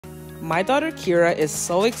My daughter Kira is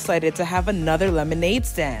so excited to have another lemonade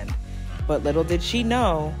stand. But little did she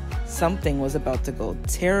know, something was about to go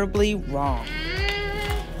terribly wrong.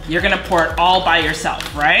 You're gonna pour it all by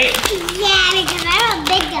yourself, right? Yeah, because I'm a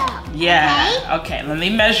big girl. Yeah, okay, let me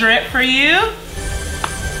measure it for you.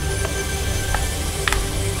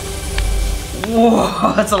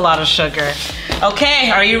 Whoa, that's a lot of sugar. Okay,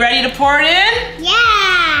 are you ready to pour it in?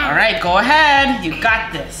 Yeah. All right, go ahead, you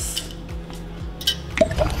got this.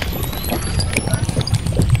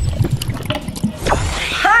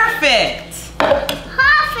 Perfect!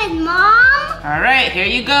 Perfect, Mom. All right, here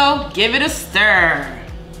you go. Give it a stir.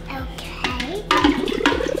 Okay.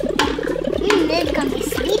 It's gonna be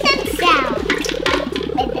sweet and sour.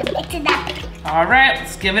 Mix it up. All right,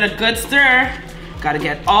 let's give it a good stir. Gotta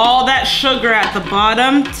get all that sugar at the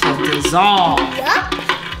bottom to dissolve. Yup.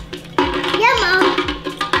 Yeah, Mom.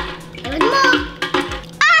 There was more.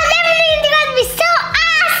 Oh, lemonade is gonna be so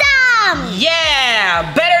awesome!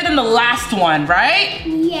 Yeah, better than the last one, right?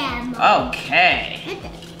 Yeah, Mom. Okay.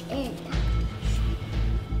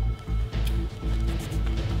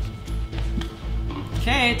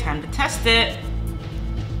 Okay, time to test it.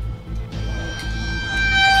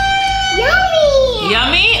 Yummy!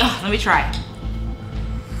 Yummy? Ugh, let me try.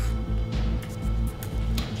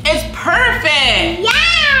 It's perfect!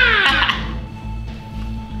 Yeah!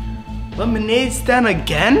 Lemonade stand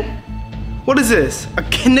again? What is this? A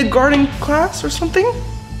kindergarten class or something?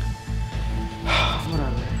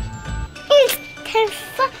 Whatever. It's time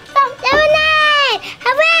for lemonade!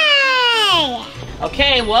 Hooray!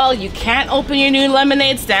 Okay, well, you can't open your new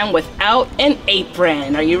lemonade stand without an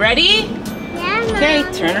apron. Are you ready? Yeah, Mom. Okay,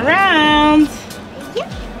 turn around. Yep.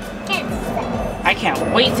 I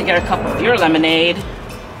can't wait to get a cup of your lemonade.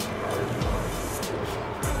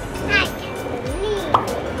 I can't believe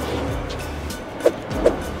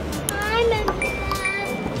I'm a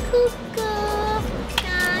bad cuckoo.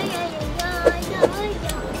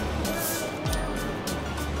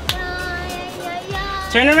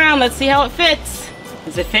 Turn around, let's see how it fits.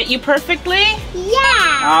 Does it fit you perfectly?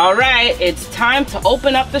 Yeah! All right, it's time to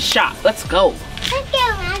open up the shop. Let's go. Let's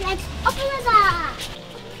go, man. Let's open it up.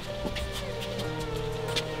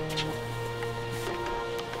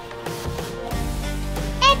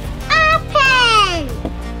 It's open!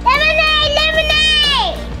 Lemonade,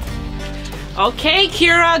 lemonade! Okay,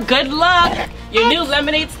 Kira, good luck. Your new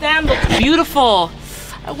lemonade stand looks beautiful.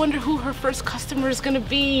 I wonder who her first customer is gonna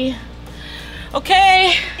be.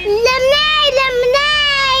 Okay. Lemonade,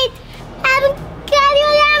 lemonade! I'm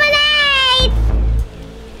getting lemonade!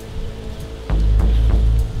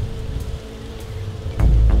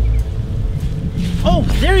 Oh,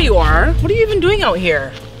 there you are. What are you even doing out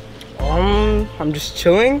here? I'm just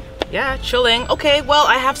chilling. Yeah, chilling. Okay, well,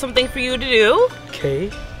 I have something for you to do. Okay.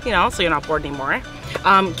 You know, so you're not bored anymore.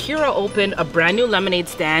 Kira opened a brand new lemonade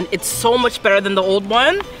stand. It's so much better than the old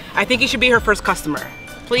one. I think you should be her first customer.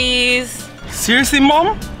 Please. Seriously,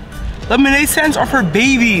 Mom? Lemonade stands are for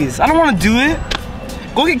babies. I don't want to do it.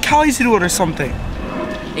 Go get Callie to do it or something.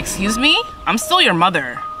 Excuse me? I'm still your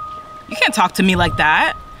mother. You can't talk to me like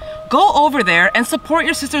that. Go over there and support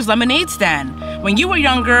your sister's lemonade stand. When you were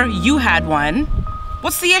younger, you had one.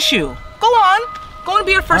 What's the issue? Go on. Go and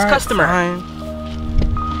be your first customer. Fine.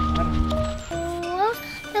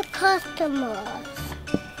 The customers.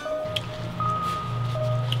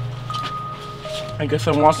 I guess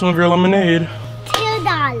I want some of your lemonade.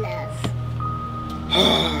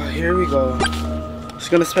 $2. Here we go. I was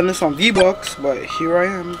gonna spend this on V-Bucks, but here I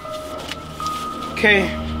am. Okay.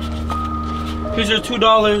 Here's your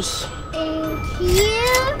 $2. Thank you.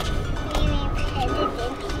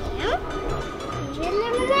 Here's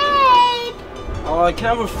lemonade. Can I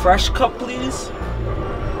have a fresh cup, please?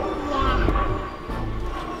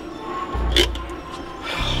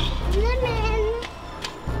 Lemon.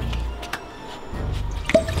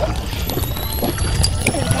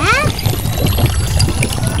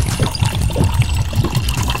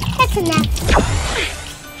 That's enough.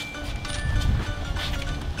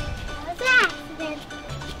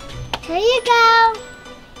 Here you go.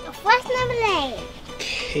 A fresh lemonade.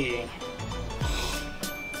 Okay.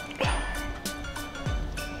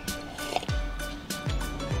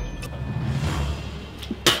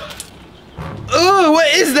 Ugh, what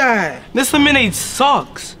is that? This lemonade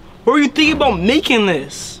sucks. What were you thinking about making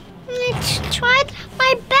this? I tried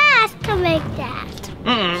my best to make that.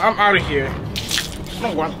 I'm out of here. I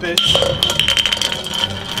don't want this. Hey,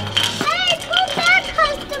 come back,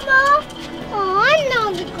 customer. Oh, I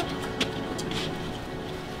know the good.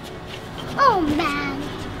 Oh, man.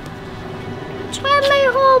 Tried my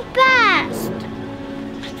whole best.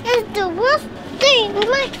 It's the worst thing in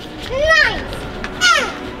my life.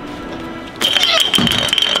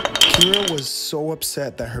 Kira was so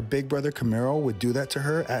upset that her big brother Camaro would do that to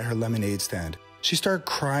her at her lemonade stand. She started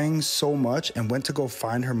crying so much and went to go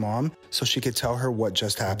find her mom so she could tell her what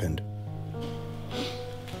just happened.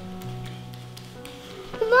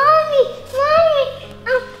 Mommy,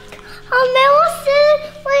 Camaro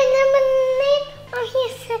said my lemonade, he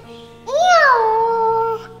said,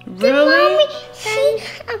 ew. Really? Mommy,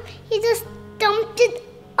 he just dumped it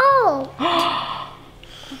all.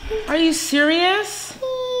 Are you serious?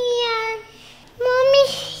 Yeah. Mommy,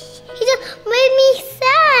 he just made me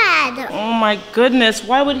sad. Oh my goodness,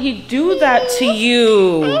 why would he do that to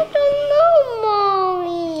you? I don't know,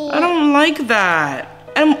 Mommy. I don't like that.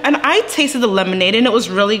 And I tasted the lemonade and it was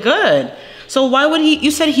really good. So why would he,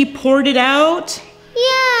 you said he poured it out?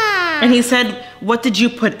 Yeah. And he said, what did you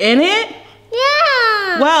put in it?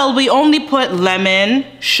 Yeah. Well, we only put lemon,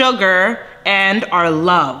 sugar, and our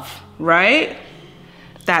love, right?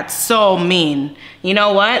 That's so mean. You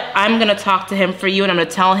know what? I'm gonna talk to him for you and I'm gonna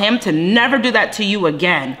tell him to never do that to you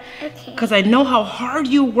again. Okay. Because I know how hard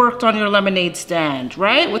you worked on your lemonade stand,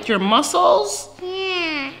 right? With your muscles?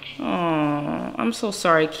 Yeah. Oh, I'm so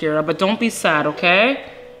sorry, Kira, but don't be sad, okay?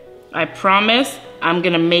 I promise I'm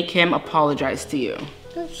gonna make him apologize to you.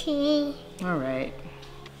 Okay. All right.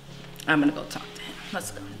 I'm gonna go talk to him.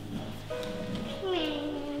 Let's go.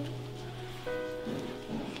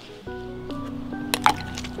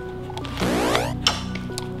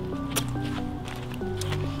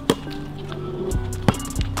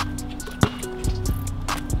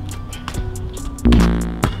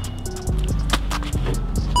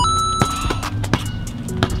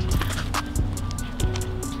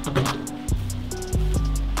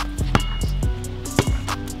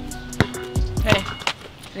 Hey,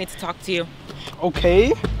 I need to talk to you.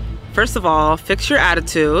 Okay. First of all, fix your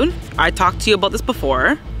attitude. I talked to you about this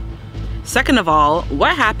before. Second of all,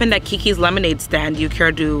 what happened at Kiki's lemonade stand? Do you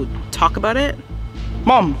care to talk about it?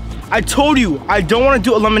 Mom, I told you I don't want to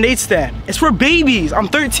do a lemonade stand. It's for babies. I'm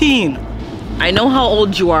 13. I know how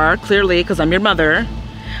old you are, clearly, because I'm your mother.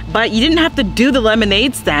 But you didn't have to do the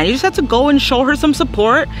lemonade stand. You just had to go and show her some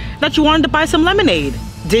support that you wanted to buy some lemonade.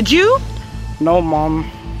 Did you? No, Mom.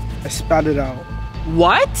 I spat it out.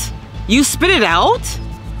 What? You spit it out?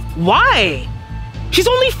 Why? She's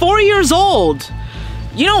only 4 years old.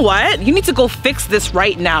 You know what? You need to go fix this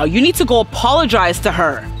right now. You need to go apologize to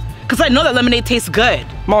her. Because I know that lemonade tastes good.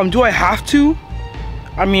 Mom, do I have to?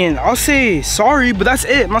 I mean, I'll say sorry, but that's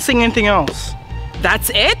it. I'm not saying anything else.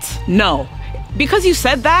 That's it? No. Because you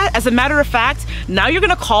said that, as a matter of fact, now you're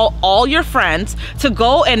gonna call all your friends to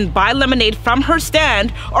go and buy lemonade from her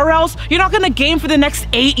stand, or else you're not gonna game for the next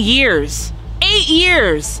 8 years. 8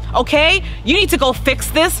 years, okay? You need to go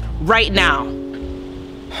fix this right now.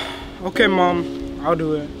 Okay, Mom. I'll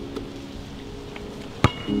do it.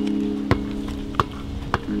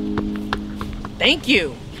 Thank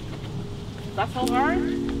you. That's so hard?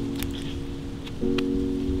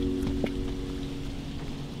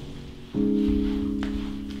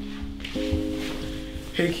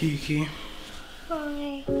 Hey, Kiki.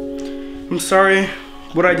 Hi. I'm sorry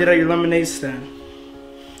what I did at your lemonade stand.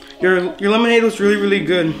 Your lemonade was really, really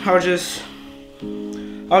good. I was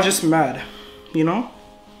just mad, you know?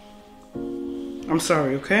 I'm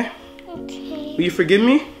sorry, okay? Okay. Will you forgive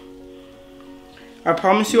me? I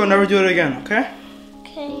promise you I'll never do it again, okay?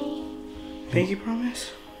 Okay. Pinky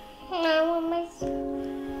promise? I want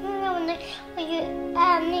you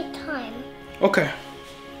anytime. Okay.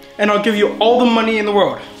 And I'll give you all the money in the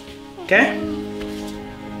world, okay?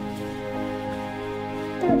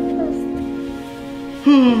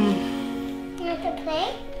 You want to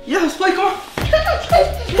play? Yeah, let's play, come on. Okay,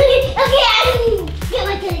 I'm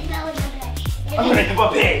going to go. I'm gonna give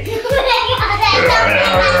up pig.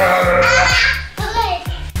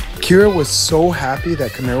 Kira was so happy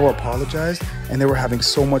that Camaro apologized and they were having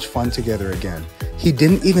so much fun together again. He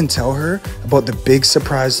didn't even tell her about the big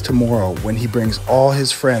surprise tomorrow when he brings all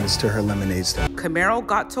his friends to her lemonade stand. Camaro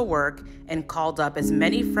got to work and called up as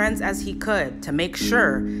many friends as he could to make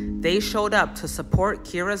sure they showed up to support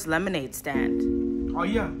Kira's lemonade stand. Oh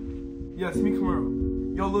yeah, it's me, Camaro.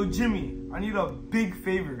 Yo, little Jimmy, I need a big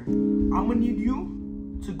favor. I'm gonna need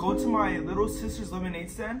you to go to my little sister's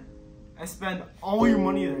lemonade stand and spend all your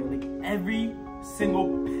money there, like every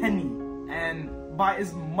single penny, and buy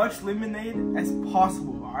as much lemonade as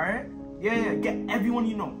possible, alright? Yeah, get everyone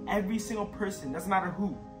you know, every single person, doesn't matter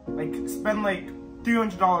who. Like, spend like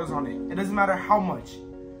 $300 on it. It doesn't matter how much.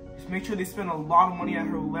 Just make sure they spend a lot of money at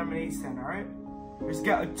her lemonade stand, alright? Just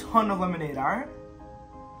get a ton of lemonade, alright?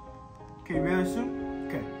 Okay, you be there soon?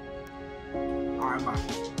 Okay. Alright, bye.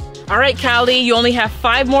 All right, Callie, you only have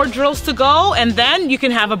 5 more drills to go, and then you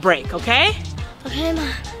can have a break, okay? Okay, Ma.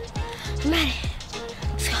 I'm ready.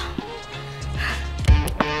 Let's go.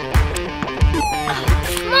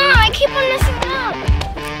 Come on, I keep on messing up.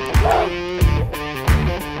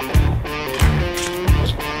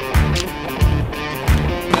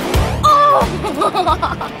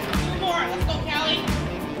 Two more. Let's go, Callie.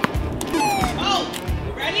 Oh,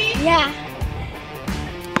 you ready? Yeah.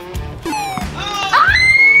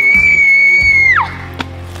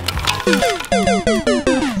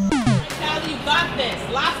 Callie, you got this.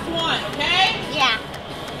 Last one, okay? Yeah.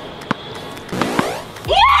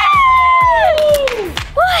 Yay!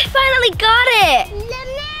 Oh, I finally got it.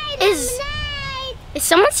 Lemonade. Is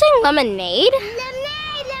someone saying lemonade?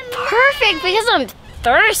 Lemonade. Perfect, because I'm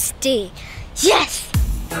thirsty. Yes.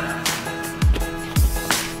 A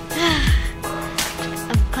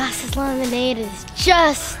glass of lemonade is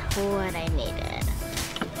just what I needed.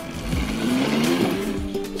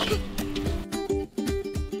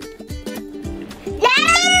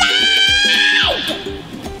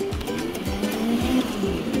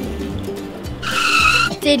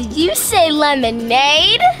 Did you say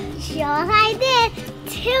lemonade? Sure I did.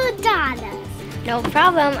 $2. No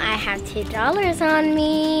problem. I have $2 on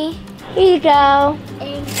me. Here you go.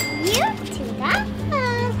 Thank you. $2.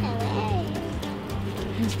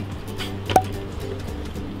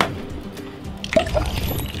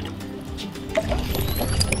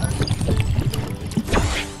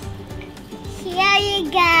 Here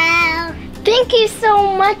you go. Thank you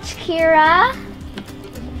so much, Kira.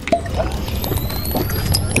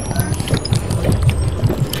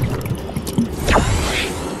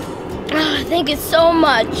 Thank you so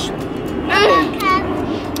much. I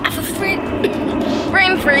have a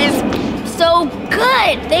brain freeze. So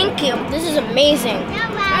good. Thank you. This is amazing.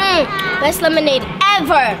 Best lemonade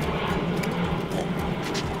ever.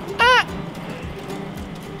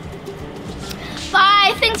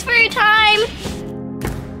 Bye. Thanks for your time.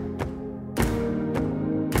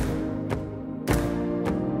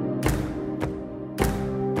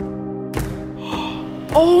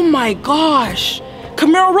 Oh my gosh.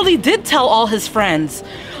 Camaro really did tell all his friends.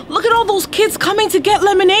 Look at all those kids coming to get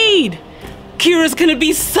lemonade. Kira's gonna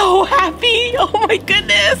be so happy. Oh my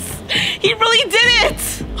goodness. He really did it.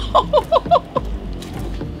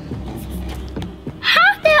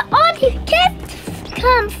 How did all these kids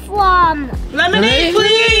come from? Lemonade,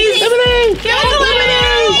 please. Lemonade. Give us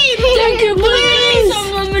lemonade. Thank you, please. Some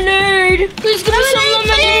lemonade. Please give me some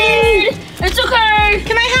lemonade. It's okay.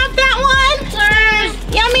 Can I have that one? Sir.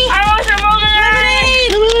 Yummy. I want some lemonade.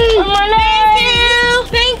 Lemonade.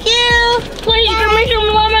 Thank you. Please give me some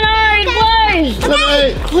lemonade, please.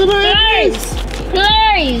 Lemonade. Lemonade.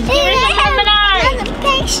 Please. Give me some lemonade. I'm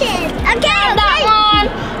patient. Okay, that one.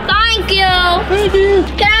 Thank you. Thank you.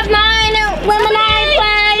 Can I have mine? Lemonade,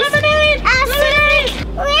 please. Lemonade.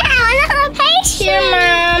 Wow, I'm patient. Here,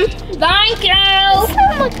 Mom. Thank you. So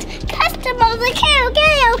much customers.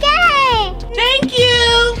 Okay. Thank you.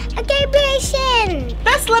 Okay, patient.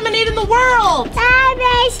 Best lemonade in the world. Bye,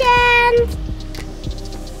 patient.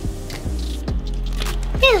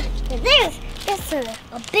 This is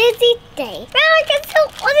a busy day. Now I can sell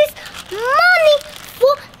all this money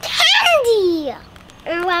for candy.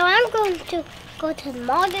 Well, I'm going to go to the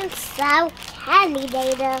mall and sell candy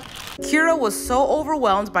later. Kira was so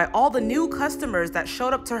overwhelmed by all the new customers that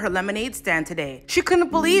showed up to her lemonade stand today. She couldn't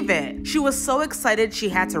believe it. She was so excited she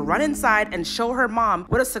had to run inside and show her mom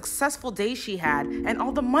what a successful day she had and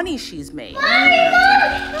all the money she's made. Mommy,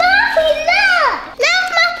 look! Look,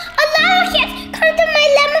 Mom, a lot of kids come to my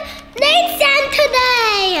lemonade stand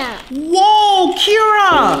today. Whoa,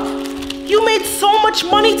 Kira! You made so much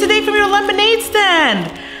money today from your lemonade stand.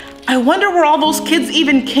 I wonder where all those kids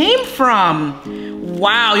even came from.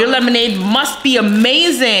 Wow, your lemonade must be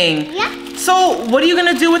amazing. Yeah. So, what are you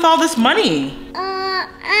gonna do with all this money?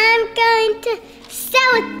 I'm going to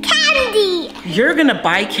sell candy. You're gonna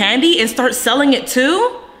buy candy and start selling it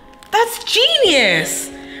too? That's genius!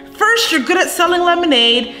 First, you're good at selling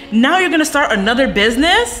lemonade. Now you're gonna start another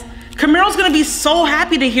business? Camaro's gonna be so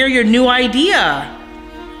happy to hear your new idea.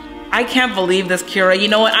 I can't believe this, Kira. You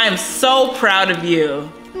know what? I am so proud of you.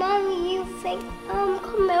 Mommy, you think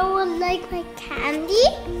Camaro will like my candy?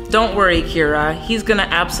 Don't worry, Kira. He's gonna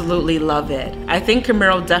absolutely love it. I think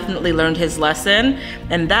Camaro definitely learned his lesson,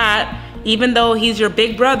 and that, even though he's your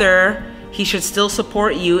big brother, he should still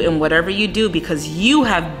support you in whatever you do because you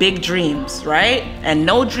have big dreams, right? And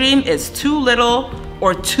no dream is too little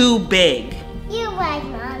or too big. You're right,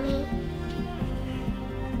 Mommy.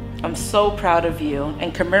 I'm so proud of you,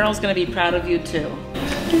 and Camaro's gonna be proud of you too.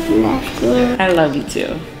 Love you. I love you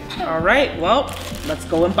too. All right, well, let's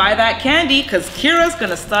go and buy that candy because Kira's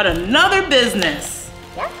gonna start another business.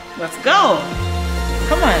 Yeah. Let's go.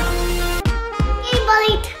 Come on.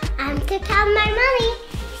 point. I'm to count my money.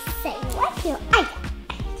 Say what you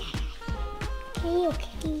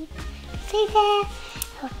okay. Say that.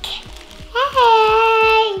 Okay.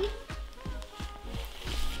 Hey.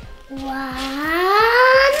 1,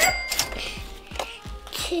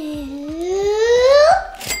 2,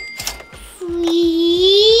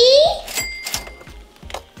 3,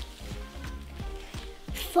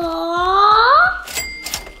 4,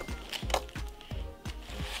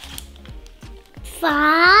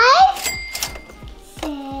 5, 6.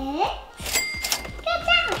 Get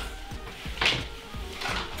down.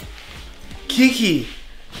 Kiki,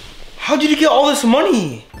 how did you get all this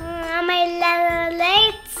money? My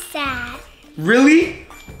lemonade stand. Really?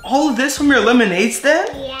 All of this from your lemonade stand?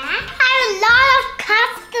 Yeah, I have a lot of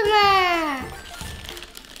customers.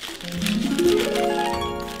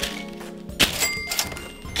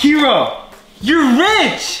 Kira, you're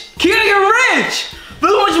rich! Kira, you're rich!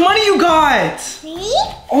 Look how much money you got! See?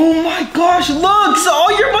 Oh my gosh, look! It's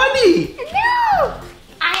all your money! No!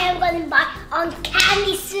 I am going to buy on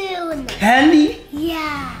candy soon. Candy?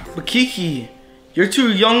 Yeah. But Kiki, you're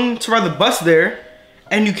too young to ride the bus there,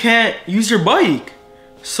 and you can't use your bike.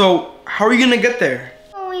 So, how are you gonna get there?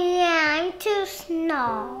 Oh yeah, I'm too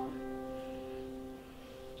small.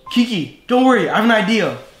 Kiki, don't worry, I have an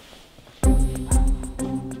idea.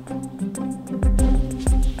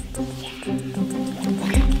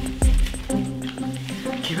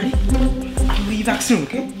 Okay, ready? I'll leave back soon,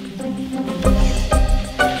 okay?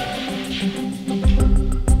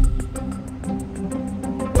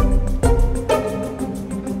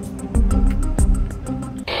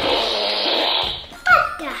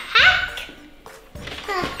 What the heck?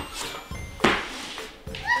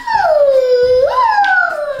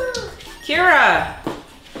 Kira,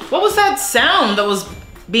 what was that sound that was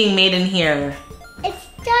being made in here? It's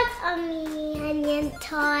just a mini onion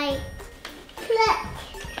toy. Look.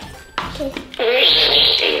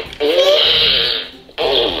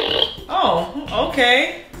 Oh,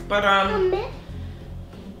 okay. But,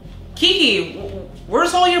 Kiki,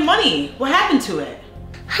 where's all your money? What happened to it?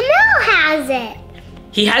 Hamel has it.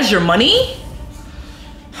 He has your money?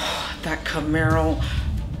 That Camaro.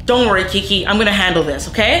 Don't worry, Kiki. I'm gonna handle this,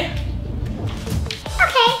 okay?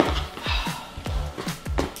 Okay.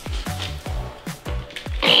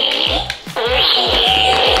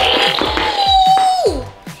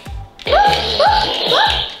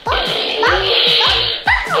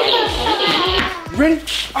 Ready?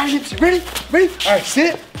 All right, Nipsey, ready? Ready? All right,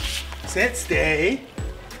 sit. Sit, stay.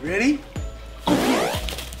 Ready? Go get it.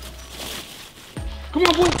 Come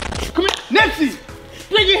on, boy. Come here. Nipsey!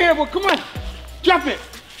 Bring your hair, boy. Come on. Drop it.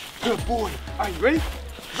 Good boy. All right, you ready?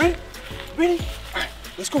 Ready? Ready? All right,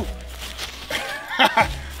 let's go.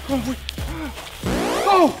 Come on, boy.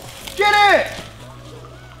 Go. Get it.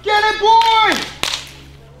 Get it, boy.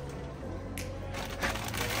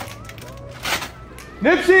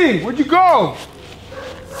 Nipsey, where'd you go?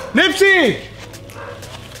 Nipsey!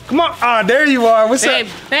 Come on. Ah, there you are. What's up?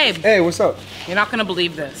 Babe, Hey, what's up? you're not gonna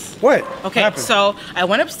believe this. What? Okay, happened? so I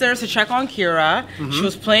went upstairs to check on Kira. She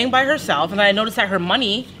was playing by herself, and I noticed that her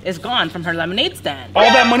money is gone from her lemonade stand. All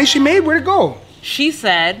that money she made, where'd it go? She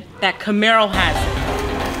said that Camaro has it.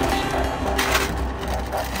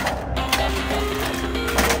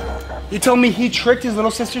 You tell me he tricked his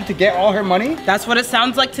little sister to get all her money? That's what it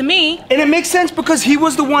sounds like to me. And it makes sense because he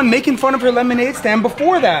was the one making fun of her lemonade stand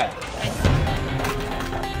before that.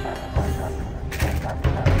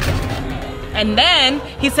 And then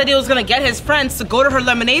he said he was gonna get his friends to go to her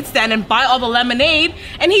lemonade stand and buy all the lemonade.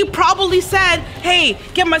 And he probably said, hey,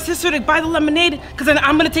 get my sister to buy the lemonade because then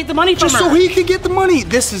I'm gonna take the money from Just her. so he could get the money.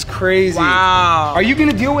 This is crazy. Wow. Are you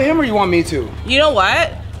gonna deal with him or you want me to? You know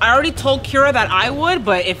what? I already told Kira that I would,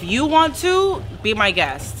 but if you want to, be my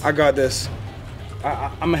guest. I got this.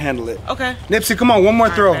 I'm gonna handle it. Okay. Nipsey, come on, one more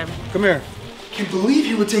throw. babe. Come here. Can't believe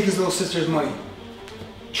he would take his little sister's money.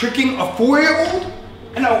 Tricking a 4-year-old?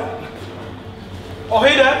 And Oh,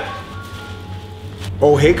 hey, Dad.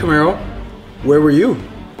 Oh, hey, Camaro. Where were you?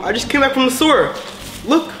 I just came back from the store.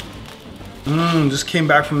 Look. Just came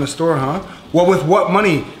back from the store, huh? Well, with what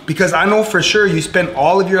money? Because I know for sure you spent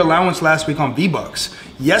all of your allowance last week on V-Bucks.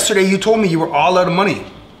 Yesterday, you told me you were all out of money.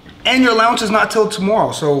 And your allowance is not till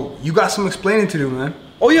tomorrow, so you got some explaining to do, man.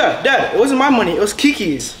 Oh yeah, Dad, it wasn't my money, it was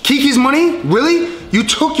Kiki's. Kiki's money? Really? You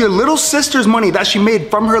took your little sister's money that she made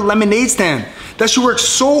from her lemonade stand, that she worked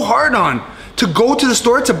so hard on, to go to the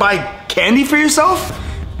store to buy candy for yourself?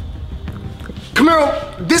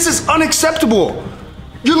 Camaro, this is unacceptable.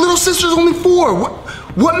 Your little sister's only 4.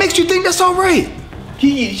 What makes you think that's all right?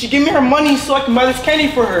 Kiki, she gave me her money so I can buy this candy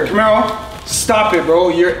for her. Camaro, Stop it, bro.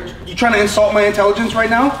 You trying to insult my intelligence right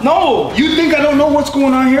now? No! You think I don't know what's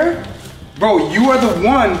going on here? Bro, you are the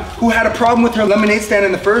one who had a problem with her lemonade stand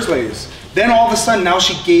in the first place. Then all of a sudden, now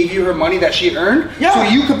she gave you her money that she earned? Yeah. So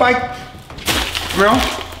you could buy... Bro,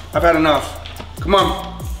 I've had enough. Come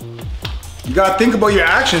on. You gotta think about your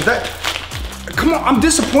actions. Come on, I'm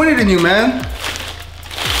disappointed in you, man.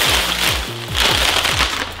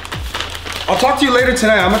 I'll talk to you later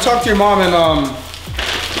tonight. I'm gonna talk to your mom and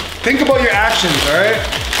think about your actions, all right?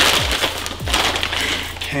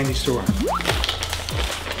 Candy store.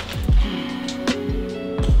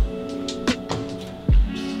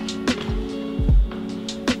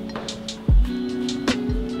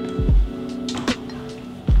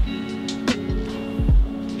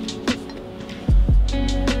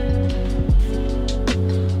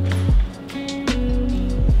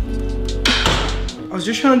 I was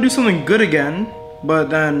just trying to do something good again, but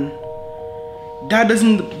then Dad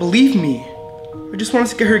doesn't believe me. I just wanted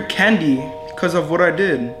to get her candy because of what I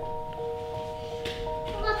did.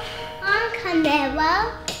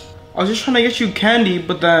 Camaro. I was just trying to get you candy,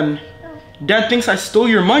 but then Dad thinks I stole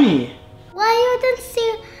your money. Why you didn't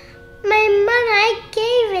steal my money? I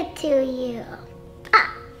gave it to you.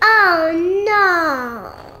 Oh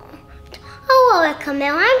no. Oh well,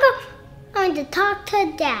 Camaro. I'm going to talk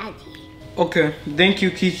to Daddy. Okay, thank you,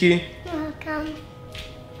 Kiki. Welcome.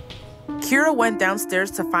 Kira went downstairs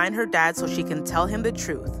to find her dad so she can tell him the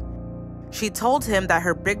truth. She told him that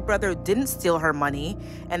her big brother didn't steal her money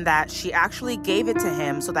and that she actually gave it to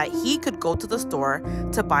him so that he could go to the store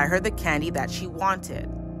to buy her the candy that she wanted.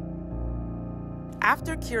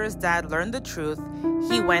 After Kira's dad learned the truth,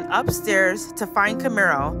 he went upstairs to find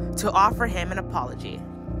Camaro to offer him an apology.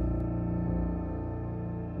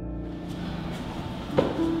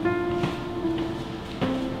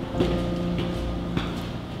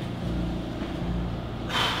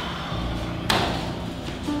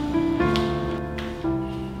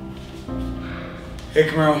 Hey,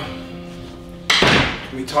 Camaro.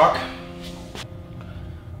 Can we talk?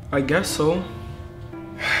 I guess so.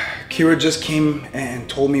 Kira just came and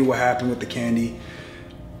told me what happened with the candy.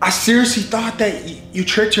 I seriously thought that you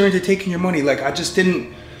tricked her into taking your money. Like, I just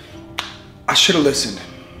didn't... I should have listened.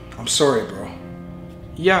 I'm sorry, bro.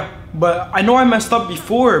 Yeah, but I know I messed up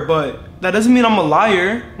before, but that doesn't mean I'm a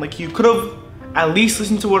liar. Like, you could have at least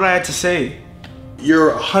listened to what I had to say.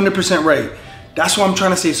 You're 100% right. That's why I'm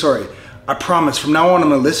trying to say sorry. I promise, from now on, I'm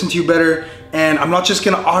gonna listen to you better, and I'm not just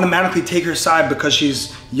gonna automatically take her side because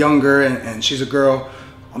she's younger and she's a girl.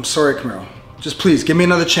 I'm sorry, Camaro. Just please, give me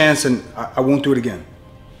another chance and I won't do it again.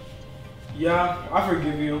 Yeah, I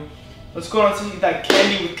forgive you. Let's go out to eat that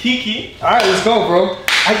candy with Kiki. All right, let's go, bro.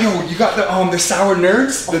 Yo, you got the sour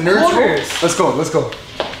nerds? The nerds roll? Let's go, let's go.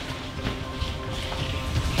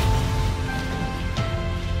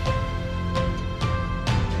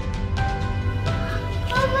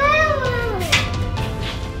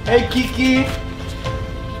 Hey, Kiki.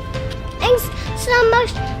 Thanks so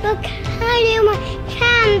much for carrying my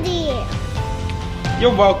candy.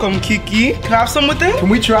 You're welcome, Kiki. Can I have some with it? Can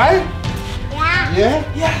we try? Yeah.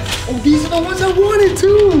 Yeah? Yes. Oh, these are the ones I wanted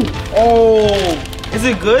too. Oh, is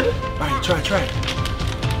it good? All right, try.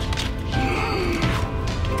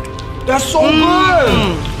 That's so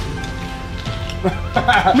good.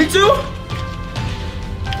 Me too?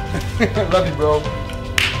 Love you, bro.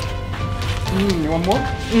 You want more?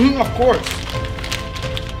 Of course.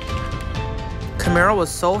 Camaro was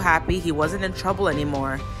so happy he wasn't in trouble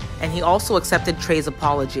anymore, and he also accepted Trey's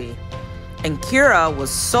apology. And Kira was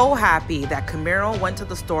so happy that Camaro went to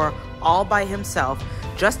the store all by himself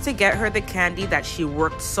just to get her the candy that she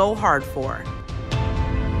worked so hard for.